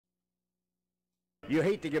you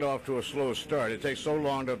hate to get off to a slow start. It takes so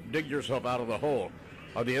long to dig yourself out of the hole.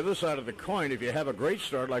 On the other side of the coin, if you have a great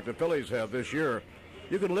start like the Phillies have this year,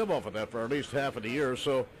 you can live off of that for at least half of the year.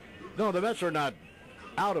 So, no, the Mets are not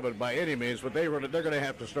out of it by any means, but they're going to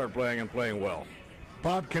have to start playing and playing well.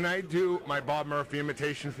 Bob, can I do my Bob Murphy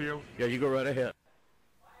imitation for you? Yeah, you go right ahead.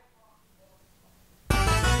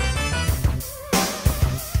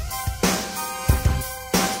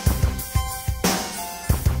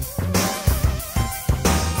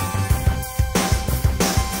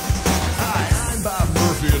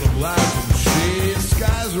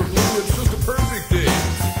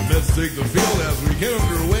 Let's take the field as we get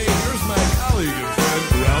underway. Here's my colleague and friend,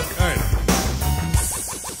 Ralph Kiner.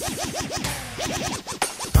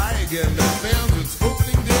 Hi again, Met fans. It's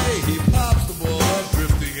opening day. He pops the ball up,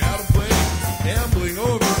 drifting out of play, ambling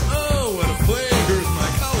over. Oh, what a play. Here's my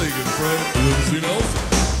colleague and friend, Lindsey Nelson.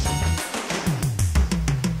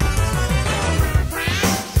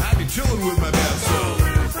 I be chilling with my bad self.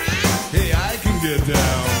 Hey, I can get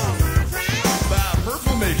down. Bob Murph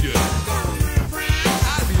will make it.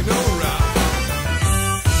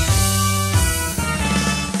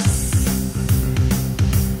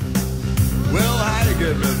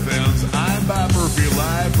 Met fans, I'm Bob Murphy,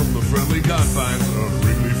 live from the friendly confines of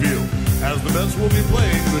Wrigley Field, as the Mets will be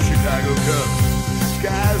playing the Chicago Cubs.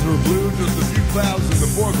 Skies are blue, just a few clouds in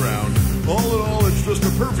the foreground. All in all, it's just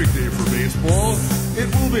a perfect day for baseball.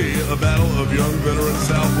 It will be a battle of young veteran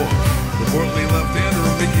southpaws. The portly left-hander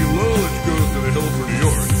Mickey Lolich goes to the hill for New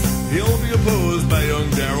York. He'll be opposed by young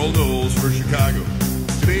Darrell Knowles for Chicago.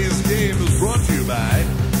 Today's game is brought to you by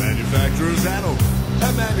Manufacturers Hanover.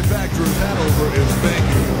 At Manufacturers Hanover is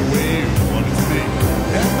banking the way you want it to be.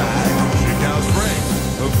 And by Chickhouse Frank.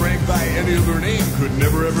 A Frank by any other name could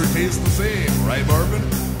never ever taste the same, right, Marvin?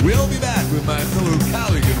 We'll be back with my fellow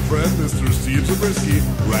colleague and friend, Mr. Steve Zabriskie,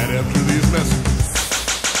 right after these messages.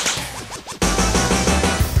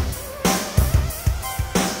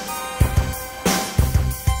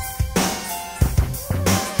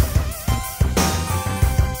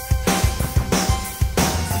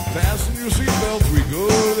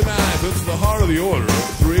 Of the order,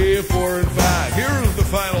 3, 4, and 5. Here's the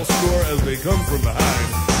final score as they come from behind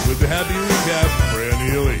with the happy recap, Fran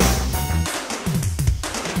Healy.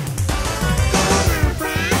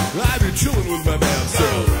 I've been chilling with my man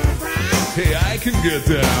self. Hey, I can get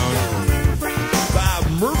down. Bob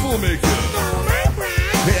Murph will make it.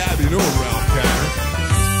 Hey, I be knowing Ralph Kiner.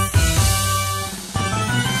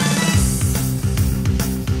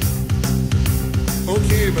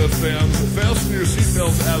 Okay, Mets fans, fasten your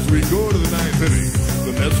seatbelts as we go to the 9th inning.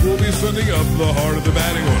 The Mets will be sending up the heart of the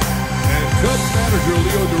batting order. And Cubs manager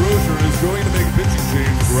Leo DeRocher is going to make a pitching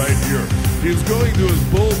change right here. He's going to his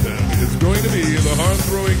bullpen. It's going to be the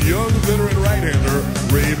hard-throwing young veteran right-hander,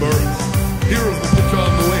 Ray Burris. Here's the pitch on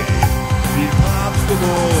the way. He pops the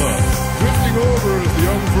ball up. Drifting over is the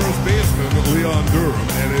young first baseman, Leon Durham,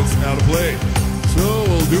 and it's out of play. So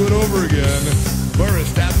we'll do it over again.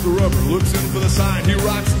 Burris taps the rubber, looks in for the sign. He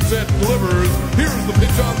rocks and set, delivers. Here's the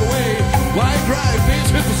pitch on the way. Line drive,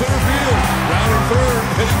 base hit to center field. Down in third,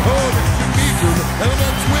 heading home, it's Jim Beecham. And the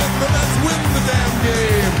Mets win. The Mets win the damn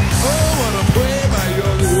game. Oh, what a play by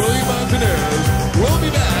young Willie Montanez. We'll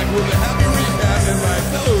be back with a happy recap and my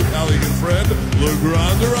fellow colleague and friend,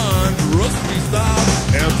 LeGrand Durand. Rusty stop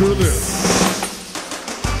after this.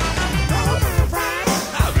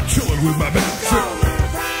 I've been chilling with my back.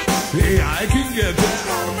 Hey, I can get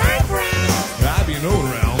down. I be known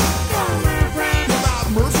around. Bob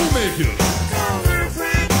Murph will make it.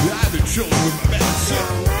 I've been chilling with my bad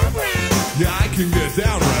self. Yeah, I can get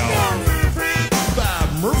down around. Bob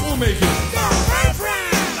Murph will make it.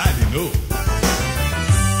 I be known.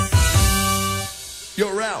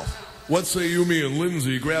 Yo, Ralph, what say you, me, and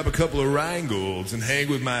Lindsay grab a couple of Rheingolds and hang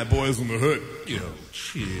with my boys in the hood? Yo,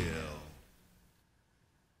 chill.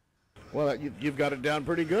 Well, you've got it down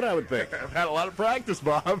pretty good, I would think. I've had a lot of practice,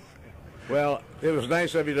 Bob. Well, it was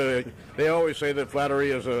nice of you to. They always say that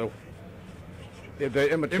flattery is a.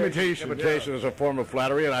 Imitation yeah. is a form of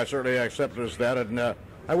flattery, and I certainly accept it as that. And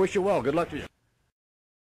I wish you well. Good luck to you.